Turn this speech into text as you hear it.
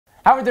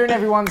How are we doing,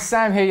 everyone?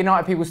 Sam here,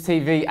 United People's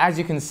TV. As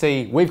you can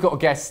see, we've got a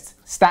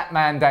guest,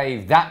 Statman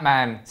Dave. That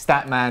man,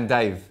 Statman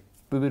Dave.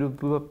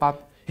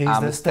 He's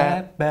the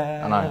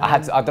Statman. I know.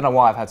 I don't know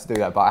why I've had to do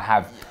that, but I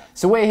have.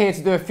 So we're here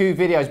to do a few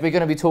videos. We're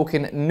going to be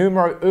talking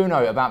numero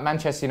uno about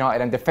Manchester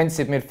United and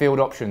defensive midfield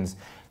options.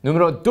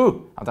 Numero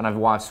dos, I don't know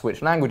why I've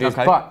switched languages,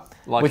 but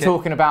we're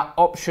talking about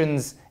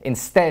options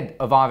instead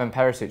of Ivan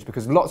Perisic,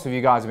 because lots of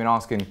you guys have been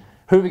asking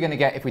who are we going to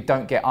get if we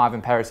don't get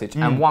Ivan Perisic.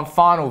 And one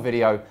final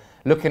video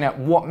looking at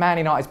what Man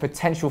United's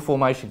potential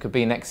formation could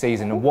be next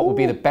season and what would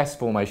be the best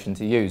formation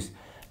to use.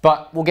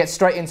 But we'll get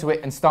straight into it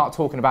and start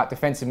talking about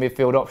defensive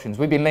midfield options.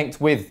 We've been linked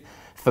with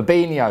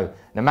Fabinho,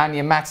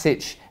 Nemanja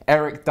Matic,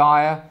 Eric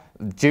Dyer,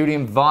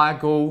 Julian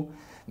Weigl,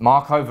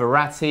 Marco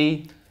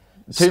Verratti.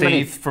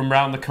 Steve from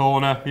round the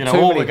corner, you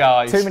know, all the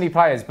guys. Too many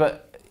players,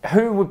 but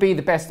who would be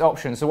the best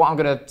option? So what I'm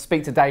going to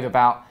speak to Dave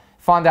about,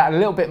 find out a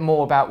little bit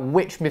more about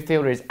which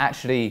midfielder is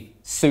actually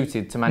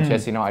suited to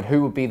Manchester United.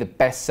 Who would be the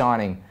best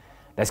signing?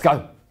 Let's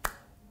go.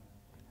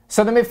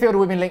 So the midfielder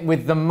we've been linked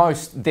with the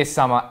most this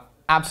summer,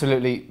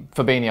 absolutely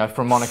Fabinho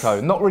from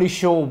Monaco. Not really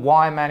sure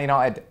why Man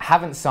United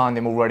haven't signed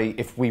him already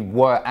if we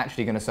were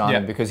actually going to sign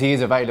him, because he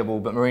is available,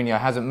 but Mourinho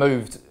hasn't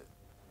moved.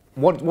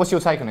 What's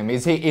your take on him?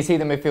 Is he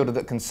the midfielder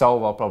that can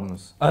solve our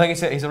problems? I think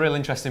he's a real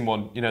interesting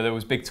one. You know, there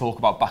was big talk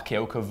about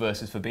Bakayoko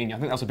versus Fabinho. I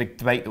think that was a big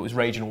debate that was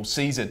raging all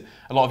season.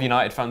 A lot of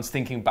United fans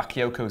thinking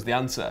Bakayoko is the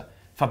answer.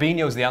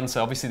 Fabinho's the answer.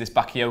 Obviously, this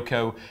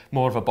Bakayoko,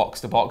 more of a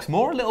box-to-box, a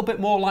little bit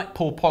more like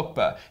Paul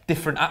Pogba.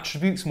 Different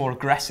attributes, more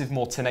aggressive,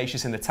 more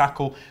tenacious in the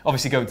tackle.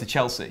 Obviously, going to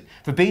Chelsea.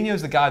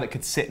 Fabinho's the guy that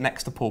could sit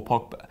next to Paul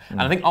Pogba.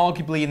 And I think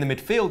arguably in the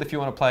midfield, if you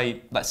want to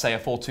play, let's say, a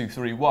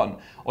 4-2-3-1,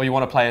 or you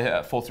want to play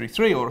a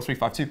 4-3-3 or a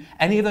 3-5-2,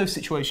 any of those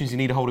situations, you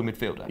need a holding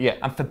midfielder. Yeah.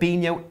 And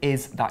Fabinho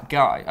is that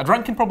guy. I'd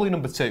rank him probably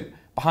number 2.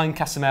 Behind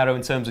Casemiro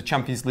in terms of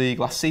Champions League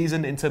last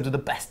season, in terms of the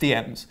best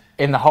DMs.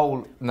 In the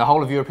whole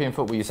of European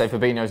football, you say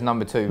Fabinho's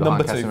number 2 behind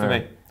Number 2 Casemiro. for me.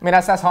 I mean,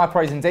 that's high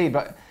praise indeed,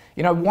 but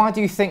you know, why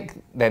do you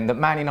think then that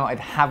Man United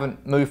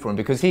haven't moved for him?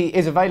 Because he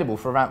is available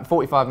for around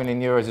 45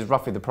 million euros is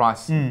roughly the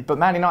price, but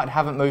Man United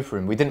haven't moved for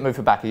him. We didn't move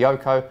for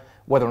Bakayoko.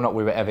 Whether or not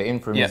we were ever in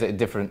for him is a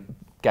different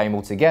game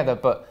altogether,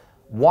 but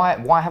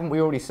why haven't we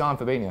already signed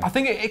Fabinho? I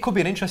think it could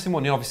be an interesting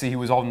one. You know, obviously, he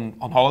was on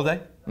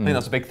holiday. I think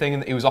that's a big thing.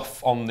 And he was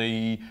off on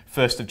the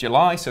 1st of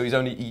July, so he's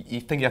only, I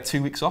think he had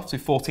 2 weeks off, so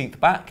 14th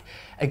back.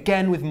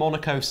 Again, with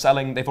Monaco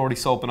selling, they've already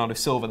sold Bernardo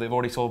Silva, they've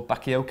already sold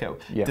Bakayoko.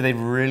 Yeah. Do they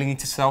really need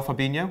to sell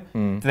Fabinho?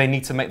 Do they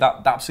need to make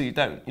that? They absolutely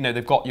don't. You know,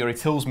 they've got Yuri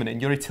Tillsman in.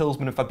 Yuri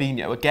Tillsman and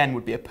Fabinho, again,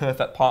 would be a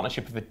perfect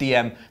partnership of a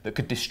DM that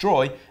could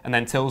destroy, and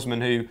then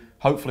Tillsman, who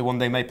hopefully one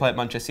day may play at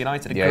Manchester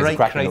United, a great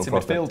creative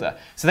midfielder.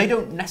 So they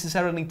don't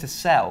necessarily need to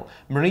sell.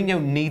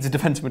 Mourinho needs a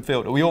defensive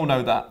midfielder. We all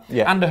know that.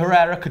 Yeah. Ander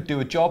Herrera could do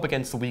a job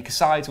against the weaker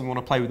sides. We want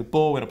to play with the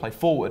ball, we want to play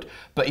forward,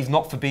 but he's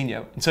not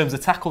Fabinho. In terms of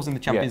tackles in the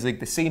Champions League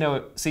this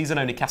season,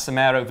 only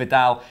Casemiro,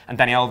 Vidal and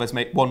Dani Alves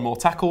made 1 more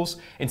tackles.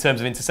 In terms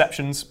of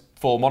interceptions,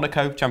 for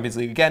Monaco, Champions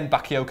League again,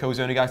 Bakayoko was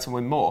the only guy to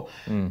win more.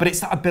 But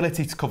it's that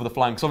ability to cover the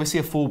flanks. Obviously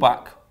a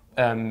fullback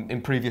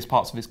in previous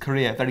parts of his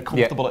career, very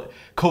comfortable at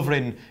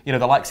covering, you know,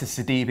 the likes of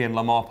Sidibe and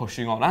Lamar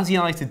pushing on. As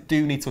United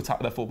do need to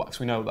attack their fullbacks,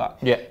 we know that.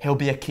 Yeah. He'll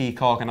be a key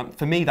cog, and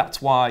for me,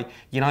 that's why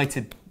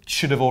United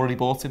should have already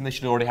bought him. They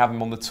should already have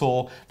him on the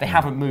tour. They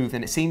haven't moved,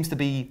 and it seems to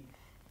be,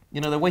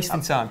 you know, they're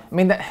wasting time. I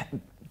mean,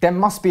 there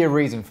must be a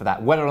reason for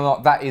that. Whether or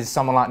not that is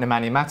someone like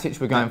Nemanja Matic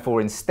we're going for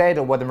instead,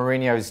 or whether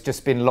Mourinho's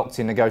just been locked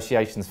in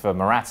negotiations for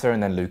Morata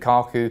and then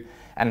Lukaku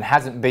and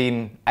hasn't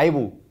been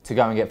able to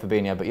go and get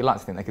Fabinho, but you'd like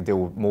to think they could deal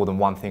with more than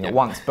one thing at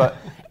once. But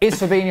is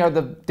Fabinho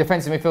the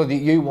defensive midfielder that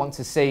you want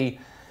to see?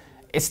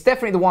 It's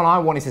definitely the one I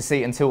wanted to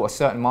see until a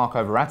certain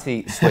Marco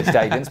Verratti switched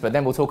agents, but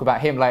then we'll talk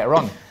about him later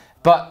on.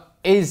 But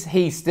is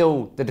he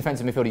still the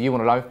defensive midfielder you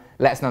want to know?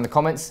 Let us know in the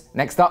comments.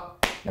 Next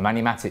up,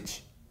 Nemanja Matic.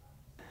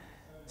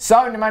 So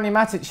Nemanja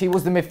Matic, he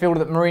was the midfielder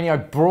that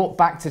Mourinho brought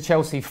back to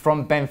Chelsea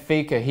from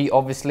Benfica. He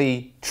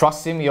obviously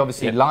trusts him, he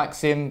obviously likes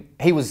him.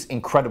 He was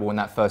incredible in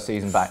that first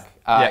season back.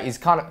 He's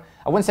kind of,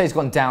 I wouldn't say he's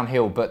gone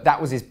downhill, but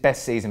that was his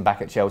best season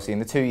back at Chelsea. In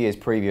the 2 years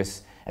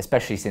previous,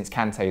 especially since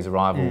Kante's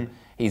arrival,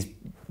 he's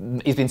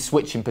been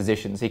switching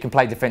positions. He can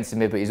play defensive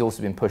mid, but he's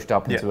also been pushed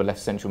up into a left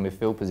central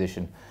midfield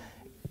position.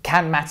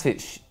 Can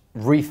Matic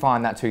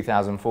refine that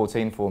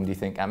 2014 form, do you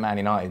think, at Man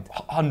United?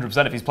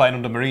 100% if he's playing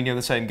under Mourinho,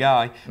 the same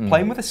guy.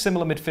 Playing with a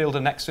similar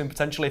midfielder next to him,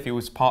 potentially, if he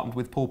was partnered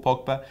with Paul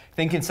Pogba.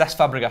 Thinking Cesc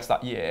Fabregas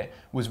that year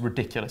was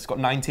ridiculous. Got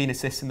 19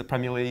 assists in the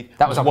Premier League.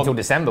 That was up until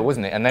December,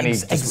 wasn't it? And then he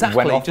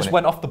just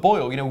went off the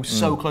boil. You know,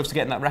 so close to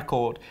getting that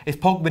record. If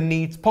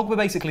Pogba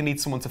basically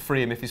needs someone to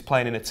free him if he's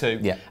playing in a 2.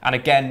 Yeah. And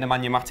again,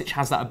 Nemanja Matic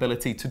has that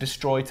ability to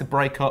destroy, to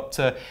break up,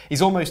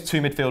 he's almost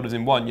 2 midfielders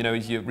in one. You know,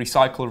 he's your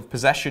recycler of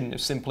possession, you're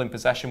simple in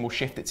possession, will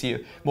shift it to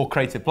you more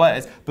creative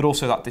players, but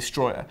also that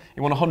destroyer.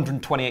 He won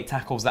 128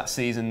 tackles that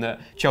season that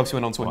Chelsea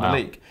went on to win the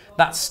league.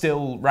 That's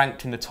still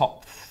ranked in the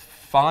top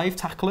 5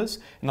 tacklers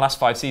in the last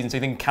 5 seasons. So you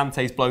think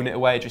Kante's blown it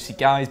away, Jesse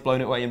Guy's blown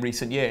it away in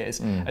recent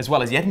years, as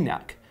well as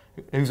Jedinak.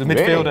 who's a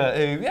midfielder.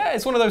 Who, yeah,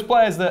 it's one of those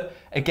players that,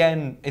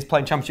 again, is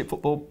playing Championship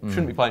football.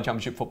 Shouldn't be playing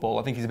Championship football.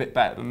 I think he's a bit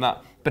better than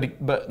that.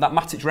 But that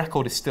Matic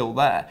record is still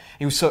there.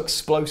 He was so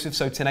explosive,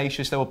 so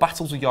tenacious. There were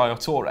battles with Yaya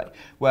Toure,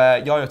 where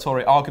Yaya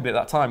Toure, arguably at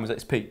that time, was at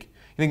his peak.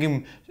 You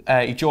think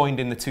he joined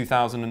in the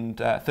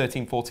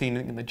 2013-14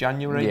 in the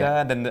January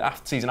there, then the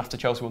season after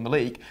Chelsea won the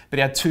league. But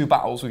he had 2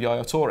 battles with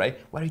Yaya Toure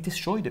where he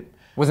destroyed him.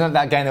 Wasn't it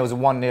that game there was a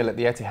 1-0 at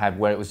the Etihad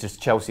where it was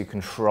just Chelsea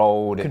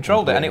controlled it?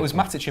 Controlled it, and it was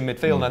Matic in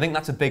midfield. And I think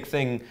that's a big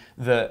thing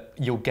that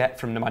you'll get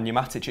from Nemanja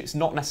Matic. It's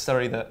not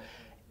necessarily that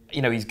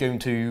he's going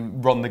to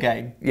run the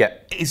game. Yeah,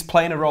 he's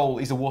playing a role.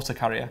 He's a water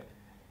carrier.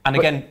 And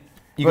again,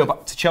 you go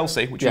back to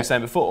Chelsea, which you were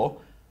saying before.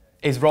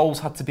 His roles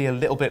had to be a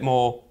little bit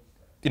more,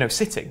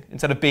 sitting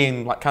instead of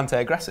being like Kante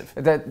aggressive.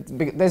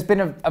 There's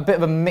been a bit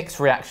of a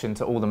mixed reaction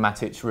to all the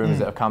Matic rumours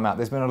that have come out.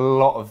 There's been a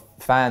lot of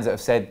fans that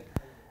have said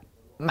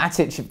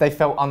Matic, they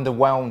felt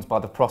underwhelmed by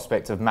the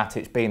prospect of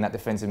Matic being that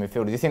defensive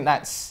midfielder. Do you think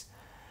that's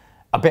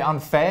a bit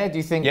unfair? Do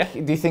you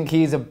think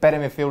he's a better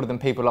midfielder than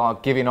people are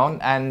giving on?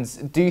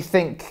 And do you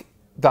think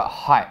that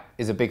height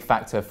is a big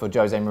factor for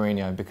Jose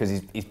Mourinho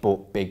because he's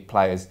bought big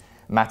players?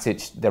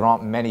 Matic, there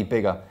aren't many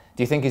bigger.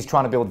 Do you think he's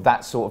trying to build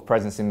that sort of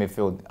presence in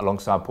midfield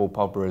alongside Paul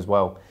Pogba as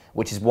well,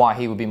 which is why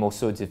he would be more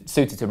suited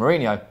to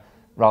Mourinho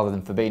rather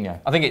than Fabinho?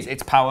 I think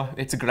it's power,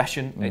 it's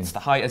aggression, it's the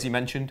height, as you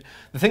mentioned.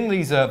 The thing that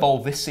he's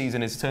evolved this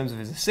season is in terms of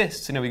his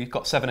assists. He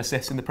got 7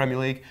 assists in the Premier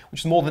League,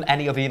 which is more than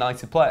any other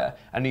United player,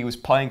 and he was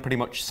playing pretty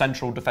much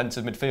central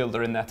defensive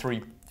midfielder in their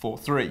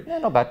 3-4-3. Yeah,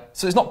 not bad.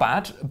 So it's not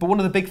bad, but one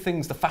of the big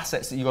things, the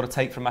facets that you've got to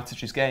take from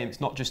Matic's game,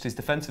 it's not just his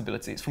defensive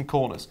ability, it's from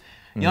corners.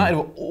 United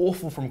were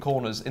awful from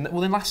corners. In the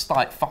last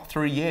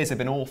 3 years, they've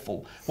been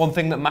awful. One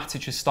thing that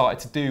Matic has started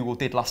to do, or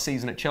did last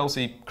season at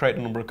Chelsea, create a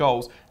number of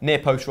goals, near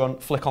post run,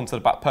 flick onto the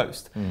back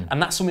post.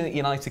 And that's something that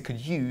United could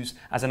use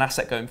as an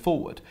asset going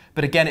forward.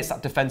 But again, it's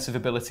that defensive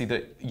ability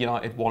that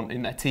United want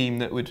in their team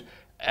that would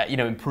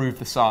improve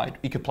the side.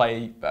 He could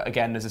play,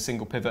 again, as a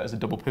single pivot, as a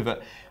double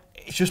pivot.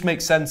 It just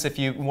makes sense if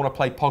you want to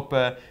play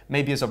Pogba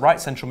maybe as a right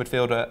central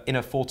midfielder in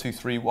a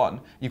 4-2-3-1.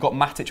 You've got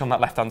Matic on that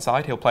left-hand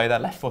side. He'll play there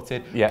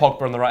left-footed.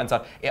 Pogba on the right-hand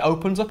side. It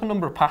opens up a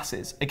number of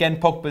passes. Again,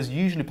 Pogba's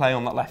usually playing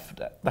on that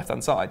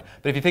left-hand side.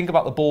 But if you think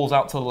about the balls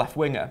out to the left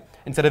winger,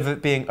 instead of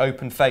it being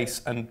open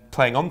face and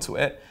playing onto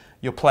it,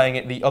 you're playing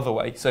it the other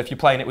way. So if you're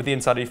playing it with the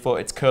inside of your foot,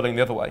 it's curling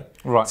the other way.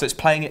 Right. So it's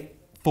playing it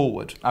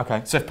forward.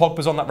 Okay. So if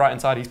Pogba's on that right-hand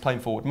side, he's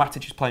playing forward.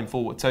 Matic is playing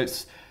forward. So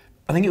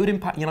I think it would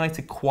impact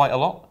United quite a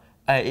lot.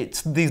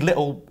 It's these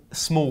little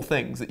small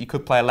things that you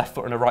could play a left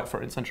foot and a right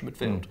foot in central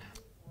midfield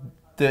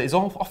that is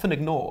often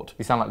ignored.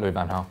 You sound like Louis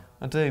van Gaal.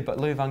 I do, but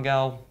Louis van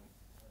Gaal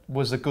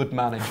was a good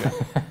manager.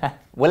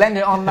 We'll end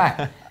it on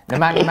that.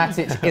 Nemanja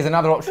Matic is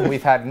another option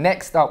we've had.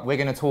 Next up, we're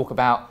going to talk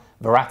about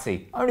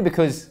Verratti, only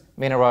because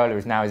Mino Raiola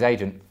is now his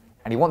agent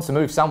and he wants to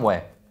move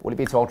somewhere. Will it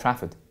be to Old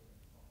Trafford?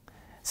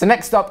 So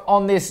next up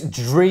on this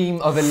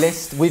dream of a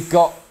list, we've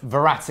got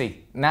Verratti.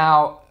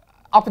 Now,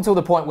 up until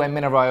the point where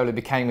Mino Raiola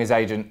became his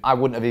agent, I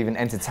wouldn't have even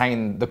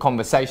entertained the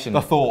conversation.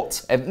 The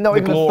thought. Not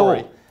even the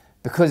thought.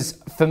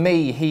 Because for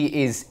me,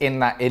 he is in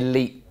that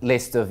elite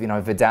list of,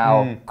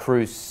 Vidal,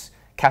 Kroos,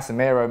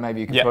 Casemiro,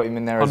 maybe you could put him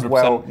in there as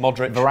well.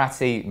 Modric.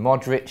 Verratti,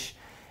 Modric.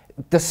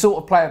 The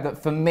sort of player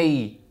that for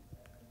me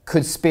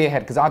could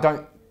spearhead, because I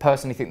don't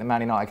personally think that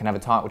Man United can have a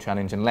title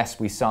challenge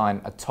unless we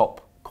sign a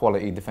top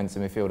quality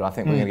defensive midfielder. I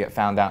think we're going to get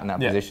found out in that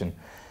position.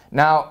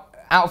 Now,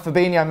 out of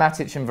Fabinho,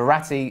 Matic and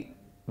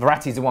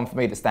Verratti's the one for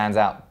me that stands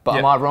out. But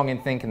am I wrong in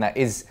thinking that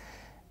is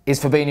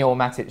Fabinho or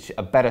Matic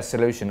a better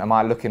solution? Am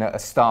I looking at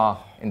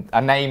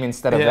a name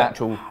instead of the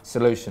actual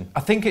solution? I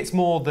think it's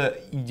more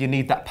that you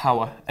need that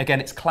power. Again,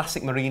 it's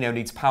classic Mourinho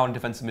needs power in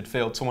defensive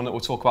midfield. Someone that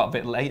we'll talk about a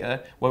bit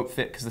later won't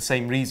fit because of the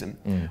same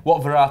reason.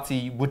 What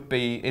Verratti wouldn't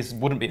be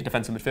a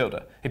defensive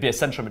midfielder. He'd be a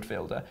central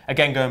midfielder.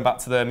 Again, going back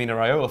to the Mino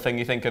Raiola thing,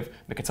 you think of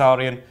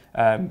Mkhitaryan,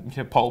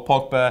 Paul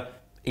Pogba,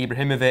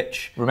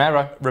 Ibrahimovic,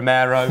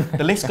 Romero.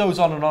 The list goes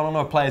on and on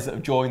of players that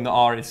have joined that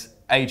are his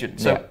agent.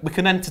 So we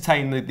can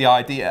entertain the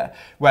idea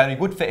where he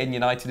would fit in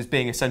United as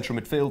being a central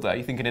midfielder.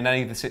 You're thinking in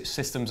any of the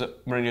systems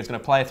that Mourinho's going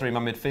to play, a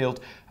 3-man midfield.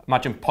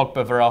 Imagine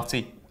Pogba,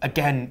 Verratti.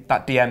 Again,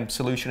 that DM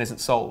solution isn't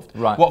solved.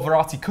 Right. What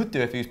Verratti could do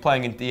if he was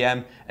playing in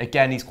DM,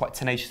 again, he's quite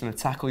tenacious in the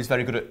tackle. He's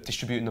very good at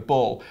distributing the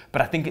ball.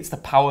 But I think it's the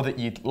power that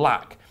you'd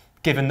lack,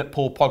 given that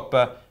Paul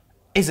Pogba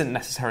isn't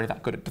necessarily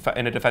that good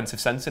in a defensive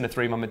sense in a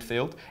 3-man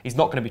midfield. He's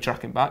not going to be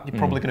tracking back. You're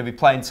probably going to be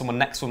playing someone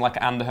next to him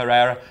like Ander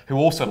Herrera, who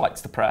also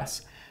likes to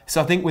press.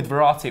 So I think with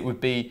Verratti, it would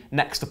be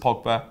next to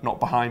Pogba, not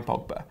behind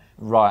Pogba.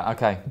 Right,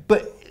 okay.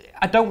 But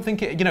I don't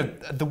think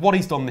what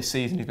he's done this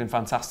season, he's been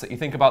fantastic. You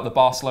think about the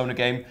Barcelona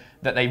game,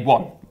 that they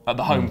won at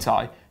the home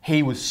tie,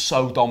 he was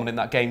so dominant in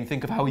that game.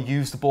 Think of how he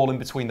used the ball in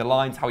between the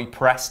lines, how he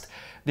pressed,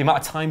 the amount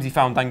of times he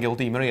found Angel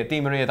Di Maria. Di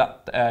Maria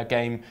that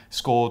game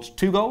scored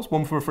 2 goals,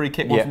 one from a free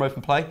kick, one from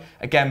open play.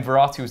 Again,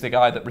 Verratti was the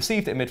guy that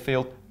received it in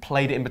midfield,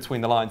 played it in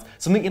between the lines.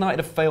 Something United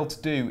have failed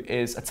to do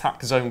is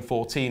attack zone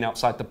 14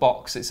 outside the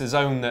box. It's a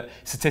zone that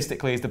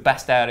statistically is the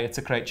best area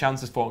to create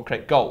chances for and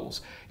create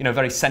goals. You know,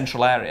 very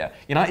central area.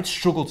 United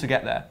struggle to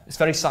get there. It's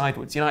very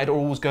sideways. United are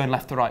always going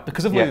left to right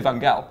because of Louis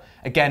van Gaal.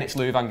 Again, it's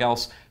Louis van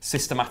Gaal's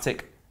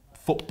systematic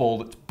football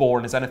that's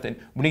boring as anything.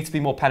 We need to be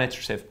more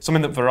penetrative.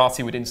 Something that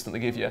Verratti would instantly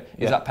give you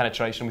is that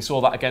penetration. We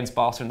saw that against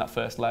Barca in that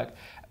first leg.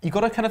 You've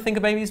got to kind of think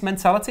of maybe his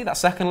mentality, that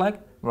second leg.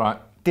 Right.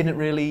 Didn't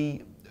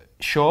really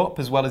show up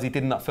as well as he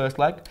did in that first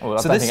leg. Well,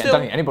 I don't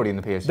think anybody in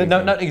the PSG.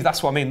 No,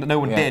 that's what I mean. No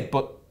one did,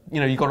 but you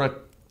know, you've got to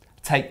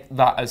take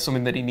that as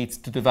something that he needs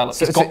to develop.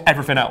 He's got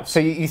everything else. So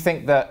you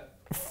think that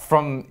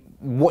from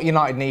what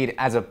United need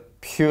as a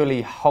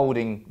purely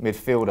holding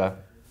midfielder,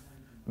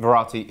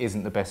 Verratti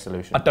isn't the best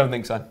solution? I don't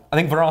think so. I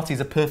think Verratti is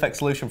a perfect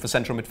solution for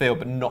central midfield,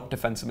 but not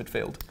defensive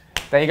midfield.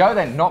 There you go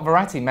then. Not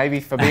Verratti. Maybe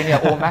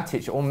Fabinho or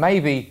Matic, or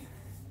maybe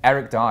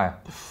Eric Dyer.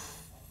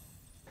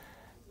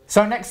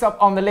 So next up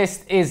on the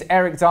list is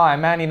Eric Dyer,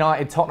 Man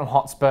United, Tottenham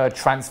Hotspur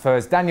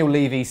transfers. Daniel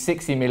Levy,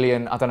 60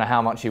 million. I don't know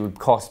how much he would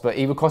cost, but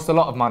he would cost a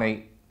lot of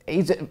money.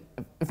 He's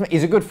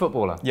a good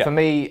footballer. Yeah. For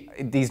me,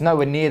 he's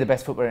nowhere near the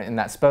best footballer in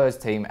that Spurs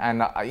team,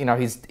 and you know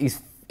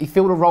he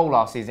filled a role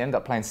last season. He ended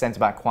up playing centre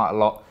back quite a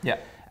lot. Yeah.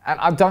 And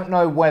I don't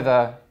know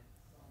whether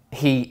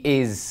he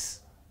is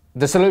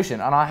the solution.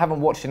 And I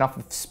haven't watched enough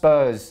of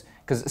Spurs,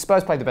 because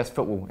Spurs played the best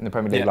football in the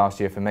Premier League last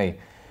year for me.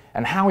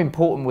 And how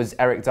important was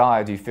Eric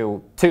Dyer, do you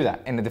feel, to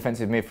that in the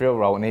defensive midfield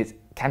role? And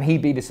can he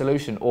be the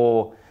solution,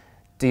 or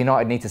do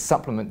United need to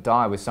supplement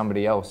Dyer with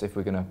somebody else if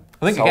we're going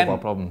to solve our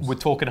problems? We're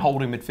talking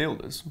holding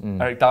midfielders.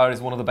 Eric Dyer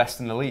is one of the best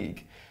in the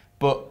league.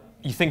 But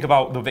you think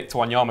about the Victor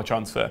Wanyama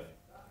transfer.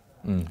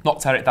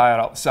 Knocked Eric Dyer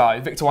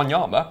outside. Victor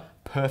Wanyama,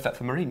 perfect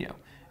for Mourinho.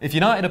 If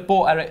United had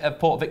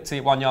bought Victor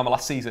Wanyama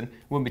last season, we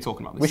wouldn't be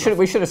talking about this.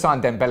 We should have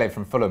signed Dembele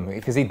from Fulham,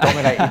 because he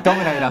dominated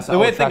us at The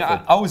weird Old thing,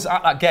 Trafford. I was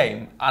at that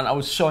game and I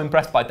was so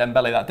impressed by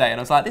Dembele that day, and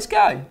I was like, this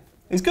guy,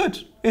 he's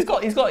good. He's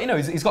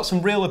got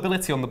some real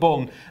ability on the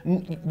ball.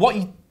 And what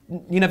you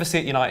never see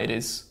at United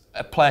is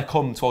a player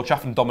come to Old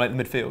Trafford and dominate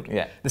the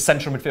midfield, the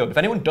central midfield. If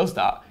anyone does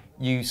that,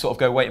 you sort of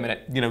go, wait a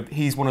minute, you know,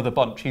 he's one of the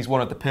bunch, he's one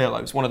of the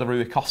Pirlos, one of the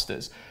Rui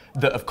Costas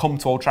that have come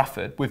to Old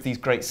Trafford with these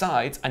great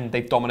sides, and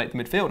they've dominated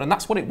the midfield, and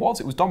that's what it was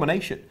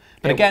domination.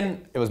 But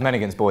again, it was men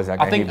against boys that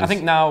game. I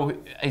think now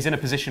he's in a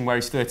position where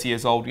he's 30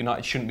 years old.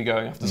 United shouldn't be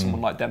going after someone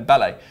like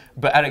Dembele.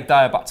 But Eric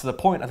Dyer, back to the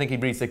point, I think he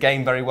reads the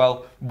game very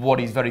well. What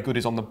he's very good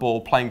is on the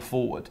ball, playing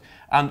forward.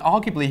 And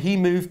arguably, he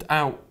moved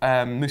out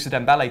Moussa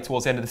Dembele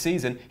towards the end of the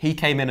season. He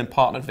came in and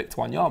partnered Victor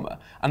Wanyama,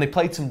 and they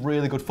played some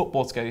really good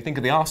football together. You think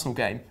of the Arsenal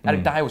game.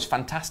 Eric Dyer was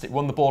fantastic.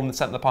 Won the ball in the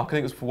centre of the park. I think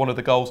it was for one of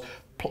the goals.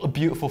 A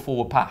beautiful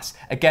forward pass.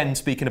 Again,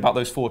 speaking about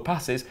those forward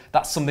passes,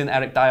 that's something that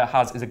Eric Dyer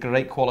has, is a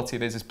great quality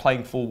of his, is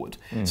playing forward.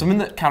 Something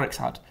that Carrick's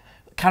had.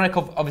 Carrick,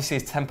 obviously,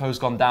 his tempo's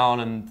gone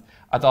down, and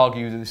I'd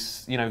argue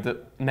this, you know,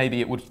 that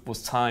maybe it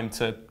was time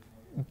to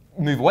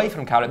move away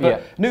from Carrick.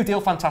 But new deal,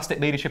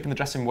 fantastic leadership in the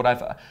dressing room,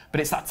 whatever. But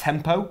it's that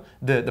tempo,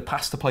 the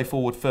pass to play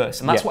forward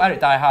first. And that's what Eric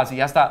Dyer has. He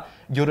has that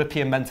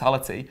European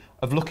mentality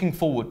of looking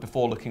forward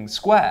before looking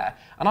square.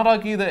 And I'd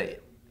argue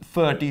that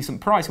for a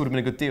decent price would have been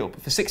a good deal.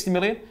 But for 60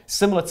 million,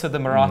 similar to the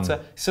Morata,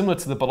 similar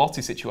to the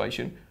Belotti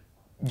situation,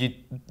 you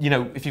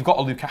know, if you've got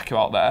a Lukaku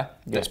out there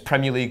that's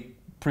Premier League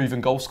proven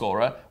goal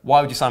scorer,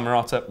 why would you sign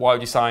Morata? Why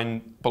would you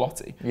sign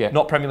Belotti?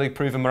 Not Premier League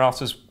proven.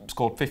 Morata's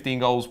scored 15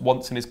 goals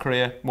once in his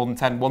career, more than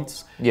 10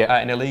 once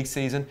in a league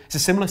season. It's a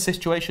similar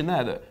situation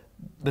there, that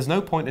there's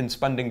no point in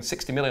spending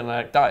 60 million on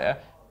Eric Dyer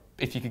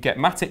if you could get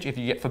Matic, if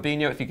you get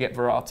Fabinho, if you get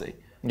Verratti.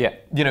 Yeah,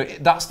 you know,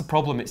 that's the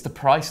problem. It's the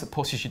price that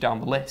pushes you down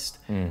the list.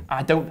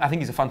 I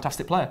think he's a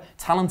fantastic player,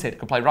 talented,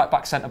 can play right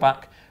back, centre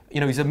back. You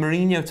know, he's a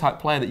Mourinho type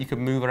player that you can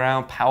move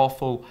around,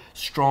 powerful,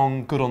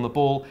 strong, good on the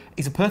ball.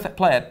 He's a perfect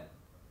player,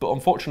 but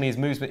unfortunately his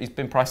moves, he's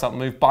been priced out the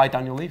move by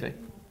Daniel Levy.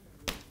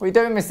 What are you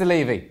doing, Mr.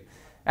 Levy?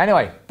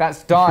 Anyway,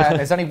 that's Dyer.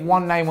 There's only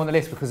one name on the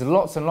list, because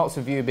lots and lots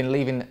of you have been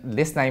leaving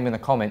this name in the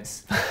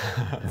comments.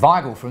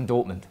 Weigl from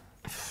Dortmund.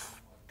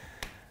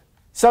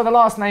 So the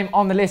last name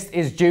on the list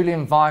is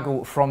Julian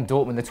Weigl from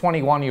Dortmund. The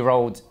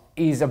 21-year-old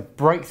is a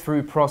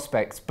breakthrough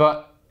prospect,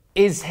 but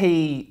is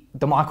he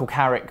the Michael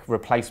Carrick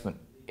replacement?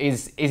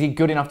 Is he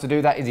good enough to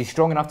do that? Is he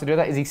strong enough to do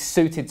that? Is he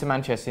suited to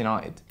Manchester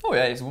United? Oh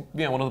yeah, he's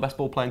one of the best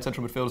ball-playing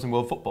central midfielders in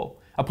world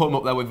football. I put him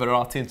up there with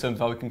Verratti in terms of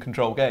how he can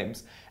control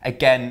games.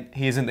 Again,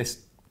 he isn't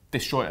this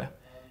destroyer.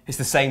 It's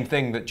the same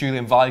thing that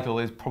Julian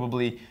Weigl is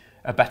probably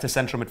a better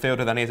central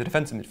midfielder than he is a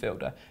defensive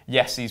midfielder.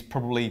 Yes, he's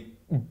probably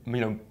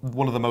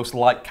one of the most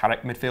like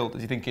Carrick midfielders.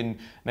 You're thinking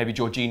maybe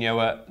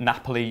Jorginho at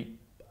Napoli.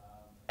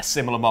 a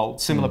similar mould,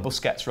 similar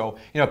Busquets role.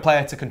 You know, a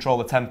player to control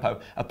the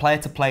tempo, a player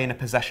to play in a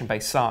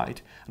possession-based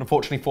side. And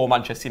unfortunately for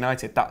Manchester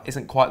United, that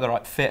isn't quite the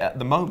right fit at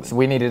the moment. So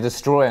we need a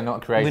destroyer,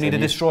 not a creator. We need a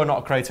destroyer, not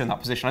a creator in that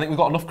position. I think we've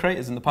got enough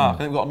creators in the park. I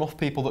think we've got enough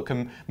people that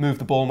can move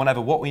the ball and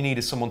whatever. What we need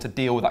is someone to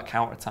deal with that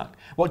counter-attack.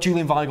 What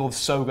Julian Weigl is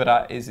so good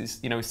at is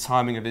his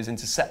timing of his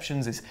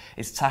interceptions,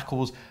 his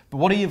tackles. But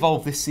what he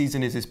evolved this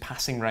season is his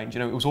passing range. You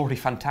know, it was already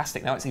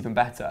fantastic. Now it's even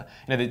better.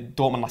 You know, the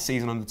Dortmund last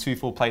season under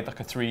Tuchel played like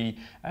a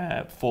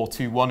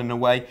 3-4-2-1 in a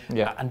way.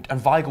 Yeah. And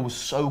Weigl was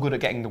so good at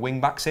getting the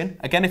wing-backs in.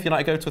 Again, if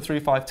United go to a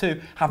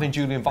 3-5-2, having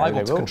Julian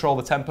Weigl to control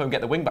the tempo and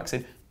get the wing-backs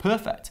in,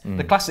 perfect.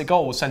 The classic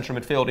goal was central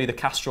midfield, either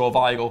Castro or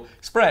Weigl,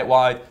 spray it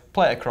wide,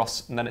 play it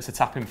across, and then it's a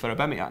tap-in for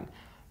Aubameyang.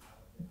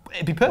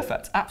 It'd be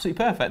perfect, absolutely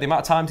perfect. The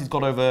amount of times he's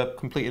got over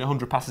completing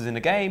 100 passes in a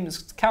game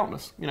is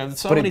countless. You know, there's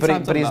so many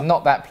times. But he's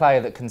not that player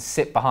that can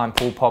sit behind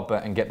Paul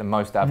Pogba and get the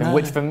most out of him,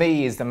 which for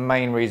me is the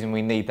main reason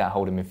we need that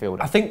holding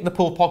midfielder. I think the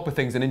Paul Pogba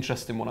thing's an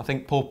interesting one. I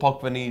think Paul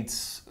Pogba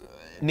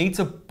needs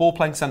a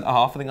ball-playing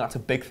centre-half. I think that's a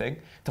big thing,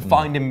 to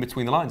find him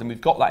between the lines, and we've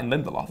got that in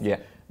Lindelof. Yeah.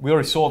 We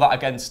already saw that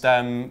against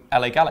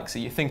LA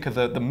Galaxy. You think of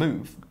the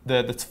move,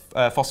 the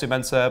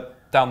Fosu-Mensah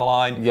down the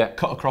line,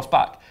 cut across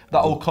back. That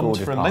all comes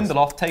from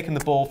Lindelof, taking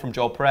the ball from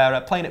Joel Pereira,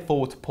 playing it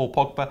forward to Paul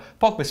Pogba.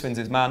 Pogba spins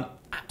his man,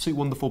 absolute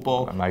wonderful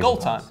ball, goal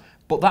time.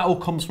 But that all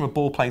comes from a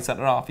ball-playing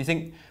centre-half. You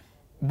think,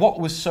 what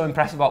was so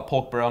impressive about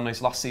Pogba on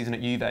his last season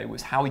at Juve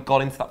was how he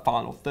got into that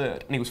final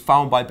third, and he was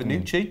found by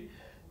Bonucci.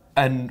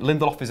 And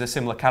Lindelof is a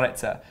similar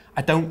character.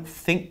 I don't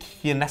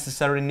think you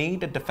necessarily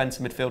need a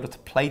defensive midfielder to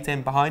play to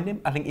him behind him.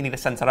 I think you need a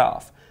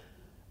centre-half.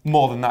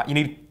 More than that, you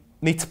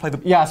need to play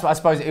the... Yeah, I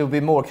suppose it would be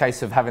more a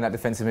case of having that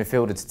defensive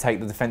midfielder to take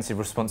the defensive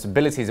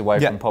responsibilities away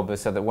from Pogba,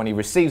 so that when he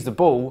receives the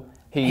ball,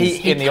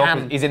 he's in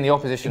the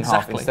opposition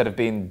half instead of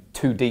being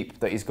too deep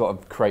that he's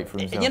got to create for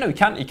himself. You know,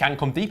 he can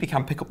come deep, he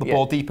can pick up the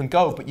ball deep and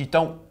go, but you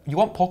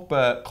want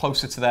Pogba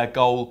closer to their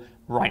goal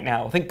right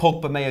now. I think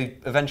Pogba may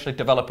eventually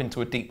develop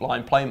into a deep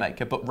line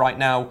playmaker, but right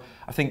now,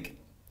 I think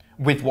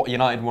with what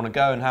United want to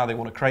go and how they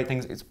want to create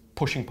things, it's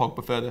pushing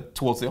Pogba further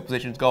towards the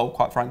opposition's goal,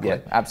 quite frankly. Yeah,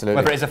 absolutely.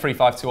 Whether it is a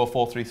 3-5-2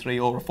 or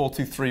 4-3-3 or a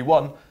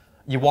 4-2-3-1,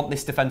 you want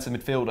this defensive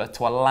midfielder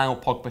to allow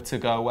Pogba to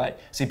go away.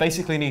 So you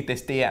basically need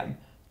this DM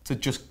to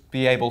just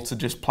be able to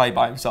just play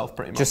by himself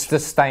pretty much. Just to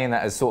stay in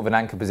that as sort of an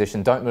anchor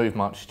position, don't move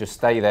much, just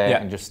stay there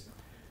and just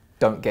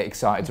don't get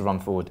excited to run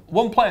forward.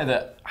 One player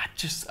that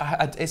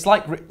it's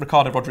like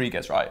Ricardo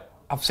Rodriguez, right?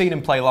 I've seen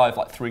him play live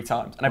like 3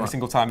 times, and every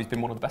single time he's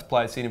been one of the best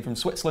players. I've seen him from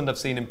Switzerland, I've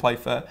seen him play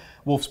for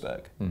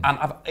Wolfsburg.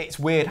 And it's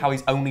weird how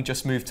he's only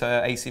just moved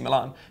to AC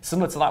Milan.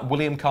 Similar to that,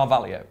 William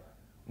Carvalho.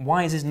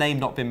 Why has his name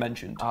not been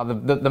mentioned?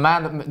 The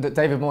man that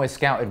David Moyes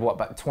scouted,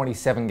 about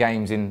 27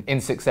 games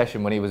in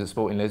succession when he was at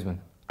Sporting Lisbon?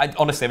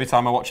 Honestly, every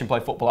time I watch him play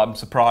football, I'm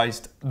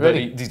surprised that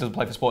he doesn't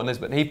play for Sporting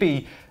Lisbon. He'd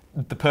be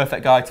the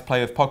perfect guy to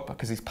play with Pogba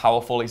because he's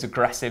powerful, he's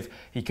aggressive,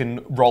 he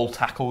can roll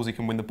tackles, he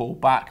can win the ball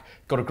back,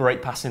 got a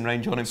great passing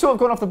range on him. Sort of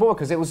gone off the board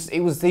because he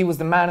was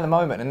the man of the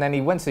moment, and then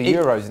he went to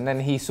Euros, and then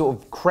he sort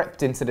of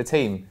crept into the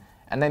team,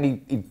 and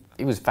then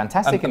he was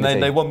fantastic in the team.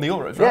 And then they won the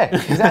Euros, right?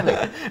 Yeah,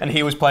 exactly. And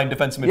he was playing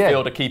defensive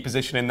midfield, a key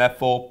position in their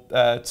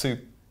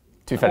 4-2.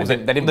 They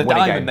didn't the win a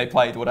diamond game. they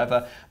played,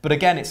 whatever. But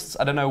again,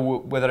 I don't know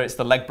whether it's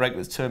the leg break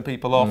that's turned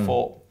people off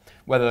or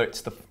whether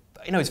it's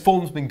his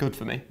form's been good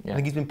for me. I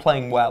think he's been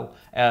playing well.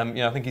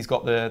 I think he's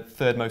got the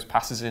 3rd most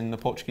passes in the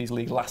Portuguese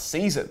league last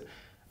season.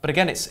 But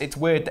again, it's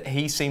weird that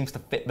he seems to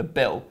fit the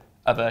bill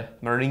of a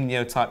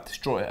Mourinho-type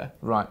destroyer.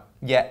 Right.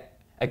 Yet,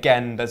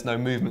 again, there's no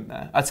movement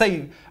there.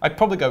 I'd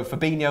probably go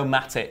Fabinho,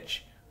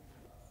 Matic,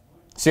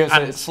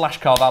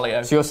 /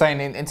 Carvalho. So you're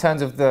saying in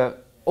terms of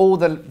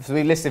so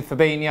we listed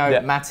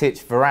Fabinho,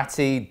 Matic,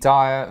 Verratti,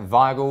 Dyer,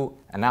 Weigl,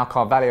 and now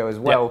Carvalho as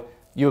well.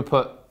 You would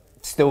put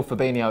still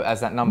Fabinho as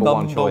that number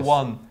one choice. Number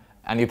one.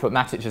 And you put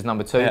Matic as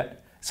number 2. Yeah.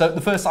 So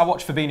I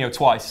watched Fabinho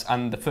twice,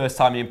 and the first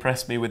time he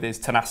impressed me with his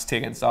tenacity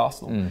against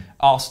Arsenal.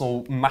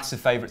 Arsenal,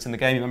 massive favourites in the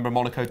game. You remember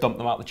Monaco dumped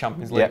them out of the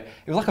Champions League.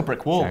 It was like a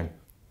brick wall.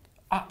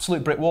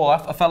 Absolute brick wall.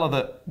 A fella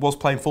that was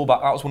playing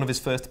fullback, that was one of his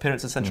first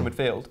appearances in central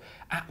midfield.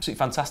 Absolutely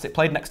fantastic.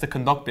 Played next to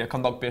Kondogbia.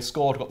 Kondogbia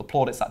scored, got the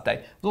plaudits that day.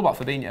 It was all about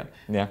Fabinho.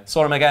 Yeah.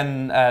 Saw him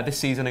again last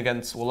season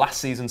against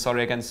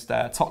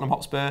Tottenham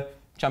Hotspur,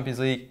 Champions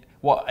League.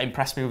 What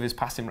impressed me with his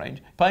passing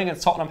range. Playing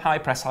against Tottenham, high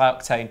press, high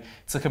octane,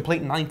 to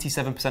complete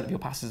 97% of your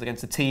passes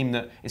against a team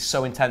that is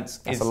so intense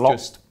That's is a lot.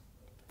 just...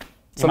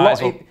 It's a lot.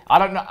 I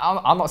don't know.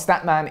 I'm not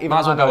Statman. Even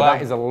though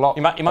that is a lot.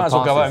 You might as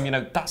well go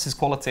home. That's his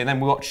quality. And then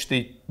we watched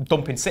the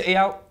dumping City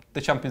out,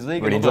 the Champions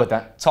League. Really enjoyed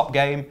that. Top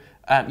game.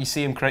 You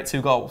see him create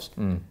 2 goals.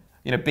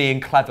 Being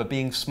clever,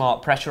 being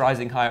smart,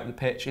 pressurising high up the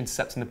pitch,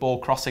 intercepting the ball,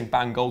 crossing,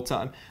 bang, goal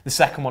time. The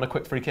second one, a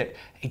quick free kick.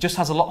 He just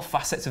has a lot of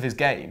facets of his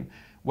game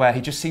where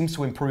he just seems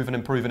to improve and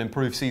improve and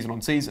improve season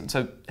on season.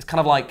 So it's kind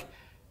of like,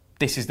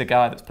 this is the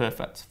guy that's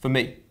perfect, for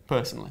me,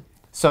 personally.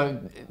 So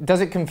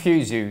does it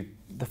confuse you,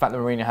 the fact that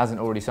Mourinho hasn't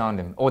already signed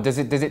him? Or does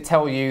it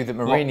tell you that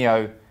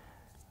Mourinho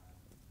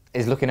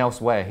is looking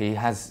elsewhere? He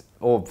has,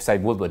 or say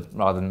Woodward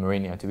rather than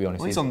Mourinho, to be honest.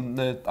 Well, he's on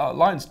the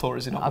Lions tour,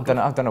 is he not?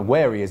 I don't know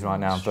where he is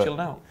right now. He's chilling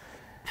out.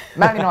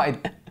 Man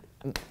United,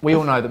 we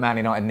all know that Man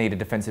United need a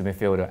defensive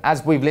midfielder.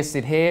 As we've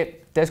listed here,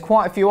 there's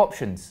quite a few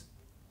options.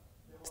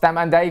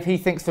 Statman Dave, he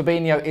thinks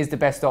Fabinho is the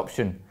best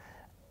option.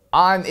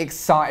 I'm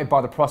excited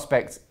by the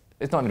prospect.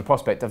 It's not even a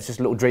prospect, it's just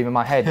a little dream in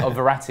my head of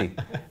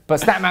Verratti.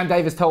 But Statman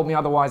Dave has told me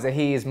otherwise, that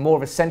he is more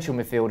of a central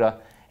midfielder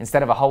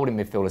instead of a holding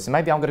midfielder. So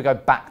maybe I'm going to go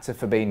back to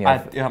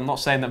Fabinho. I'm not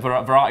saying that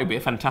Verratti would be a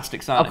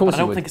fantastic signing, of course,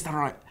 but I don't think it's the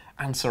right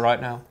answer right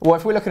now. Well,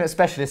 if we're looking at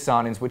specialist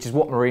signings, which is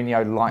what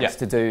Mourinho likes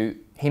to do,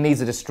 he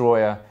needs a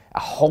destroyer, a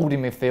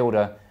holding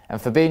midfielder,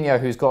 and Fabinho,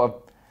 who's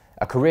got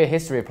a career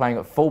history of playing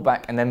at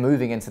fullback and then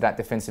moving into that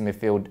defensive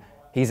midfield,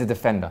 he's a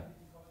defender.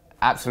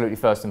 Absolutely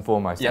first and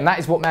foremost. And that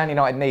is what Man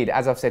United need,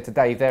 as I've said to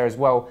Dave there as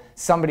well,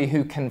 somebody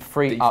who can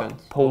free up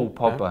Paul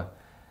Pogba.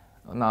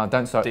 No,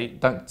 don't start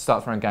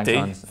throwing gang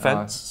signs.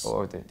 Defense.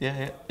 We're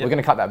going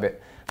to cut that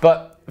bit.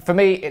 But for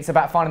me, it's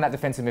about finding that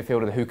defensive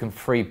midfielder who can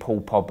free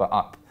Paul Pogba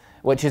up,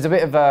 which is a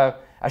bit of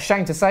a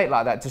shame to say it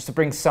like that, just to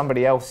bring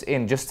somebody else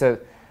in, just to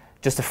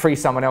free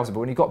someone else.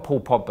 But when you've got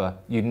Paul Pogba,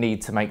 you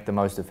need to make the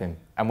most of him.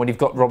 And when you've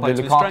got Romelu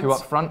Lukaku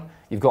up front,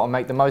 you've got to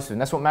make the most of him.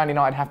 That's what Man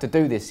United have to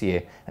do this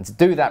year. And to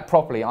do that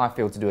properly, I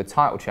feel, to do a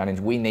title challenge,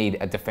 we need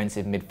a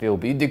defensive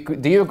midfield.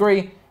 But do you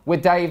agree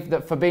with Dave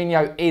that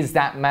Fabinho is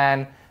that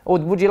man? Or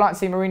would you like to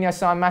see Mourinho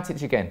sign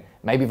Matic again?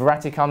 Maybe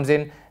Verratti comes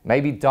in,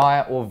 maybe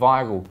Dyer or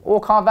Weigl, or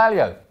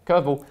Carvalho.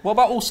 Curveball. What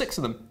about all 6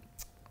 of them?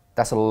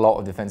 That's a lot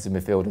of defensive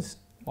midfielders.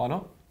 Why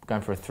not?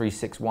 Going for a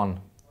 3-6-1.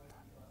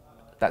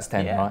 That's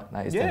 10, right?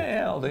 That is 10.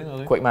 Yeah, I'll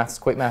do. Quick maths.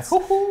 But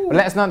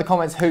let us know in the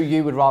comments who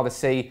you would rather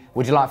see.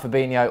 Would you like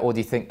Fabinho, or do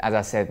you think, as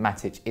I said,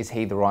 Matic, is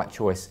he the right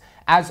choice?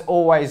 As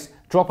always,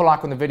 drop a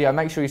like on the video.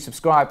 Make sure you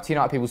subscribe to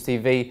United People's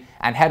TV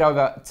and head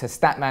over to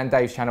Statman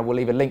Dave's channel. We'll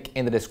leave a link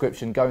in the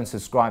description. Go and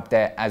subscribe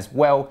there as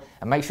well.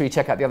 And make sure you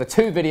check out the other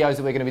 2 videos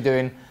that we're going to be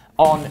doing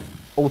on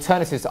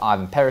alternatives to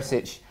Ivan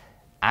Perisic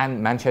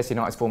and Manchester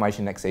United's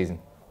formation next season.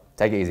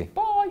 Take it easy.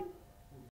 Bye.